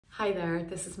Hi there,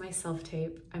 this is my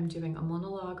self-tape. I'm doing a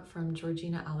monologue from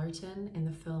Georgina Allerton in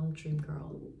the film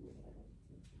Dreamgirl.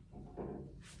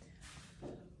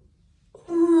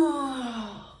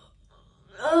 Oh,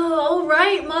 all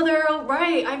right, Mother, all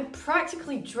right. I'm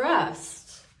practically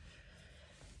dressed.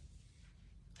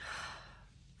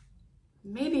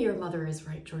 Maybe your mother is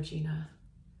right, Georgina.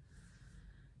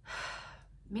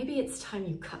 Maybe it's time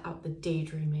you cut out the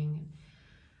daydreaming.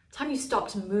 Time you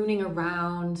stopped mooning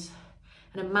around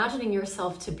and imagining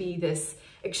yourself to be this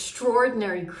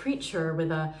extraordinary creature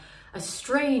with a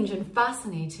strange and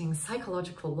fascinating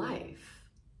psychological life.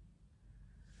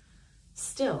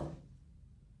 Still,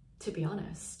 to be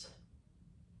honest,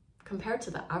 compared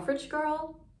to the average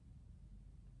girl,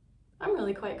 I'm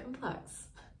really quite complex.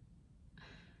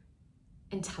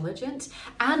 Intelligent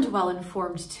and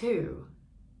well-informed too.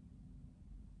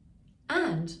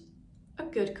 And a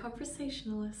good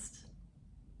conversationalist.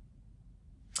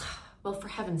 Well, for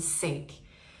heaven's sake,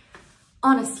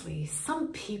 honestly, some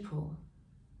people...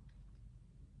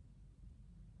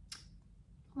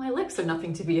 My lips are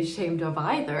nothing to be ashamed of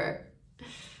either.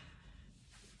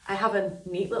 I have a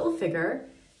neat little figure,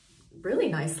 really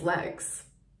nice legs.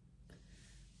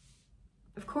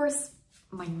 Of course,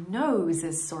 my nose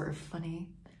is sort of funny.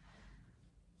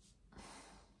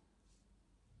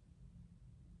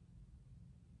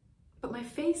 But my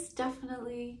face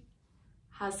definitely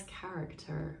has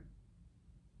character.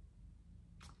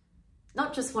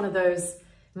 Not just one of those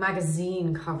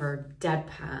magazine covered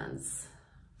deadpans.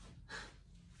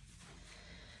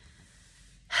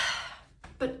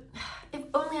 But if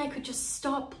only I could just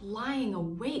stop lying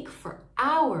awake for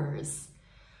hours,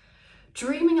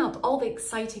 dreaming up all the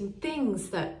exciting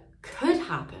things that could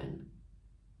happen,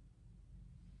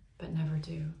 but never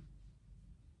do.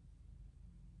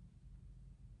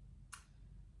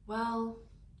 Well,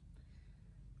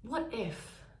 what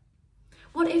if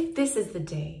this is the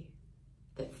day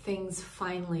that things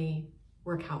finally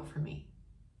work out for me?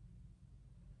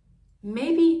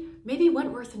 Maybe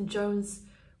Wentworth and Jones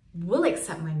will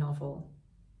accept my novel.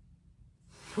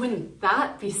 Wouldn't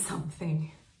that be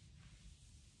something?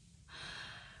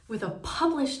 With a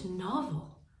published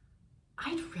novel,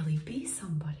 I'd really be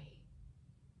somebody.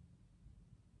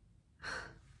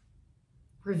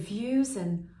 Reviews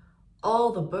in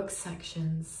all the book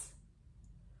sections,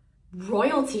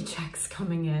 royalty checks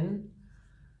coming in,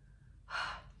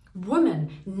 women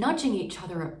nudging each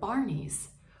other at Barney's,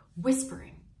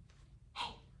 whispering,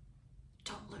 "Hey,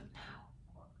 don't look now.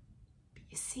 But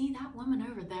you see that woman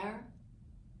over there?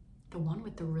 The one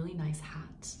with the really nice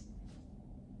hat?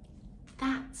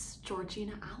 That's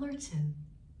Georgina Allerton,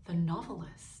 the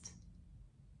novelist."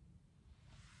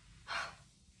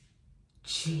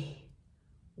 Gee,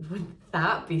 wouldn't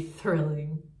that be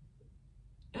thrilling?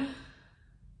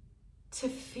 To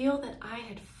feel that I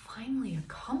had finally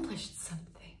accomplished something.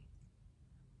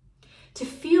 To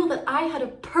feel that I had a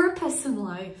purpose in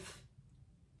life.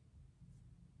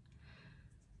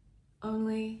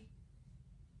 Only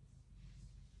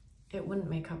it wouldn't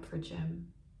make up for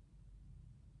Jim.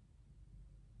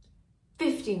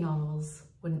 50 novels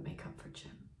wouldn't make up for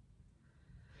Jim.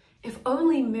 If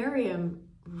only Miriam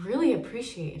really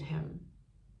appreciated him.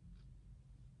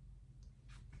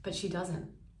 But she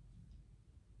doesn't.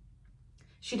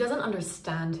 She doesn't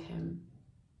understand him.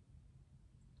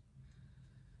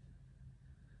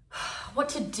 What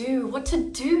to do? What to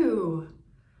do?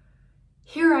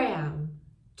 Here I am,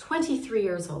 23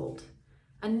 years old,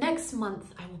 and next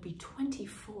month I will be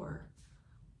 24.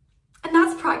 And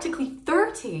that's practically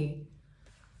 30.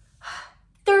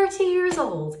 30 years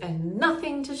old and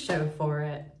nothing to show for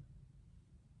it.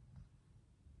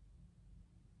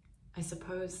 I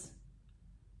suppose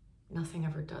nothing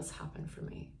ever does happen for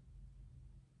me.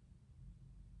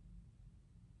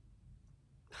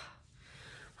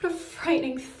 What a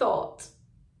frightening thought.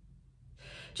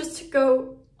 Just to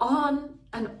go on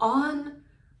and on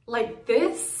like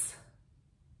this.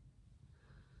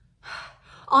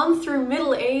 On through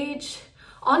middle age,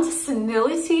 on to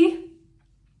senility,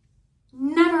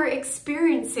 never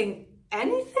experiencing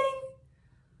anything?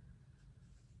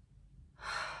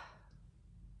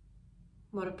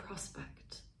 What a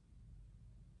prospect.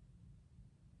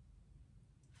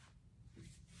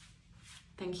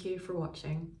 Thank you for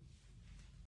watching.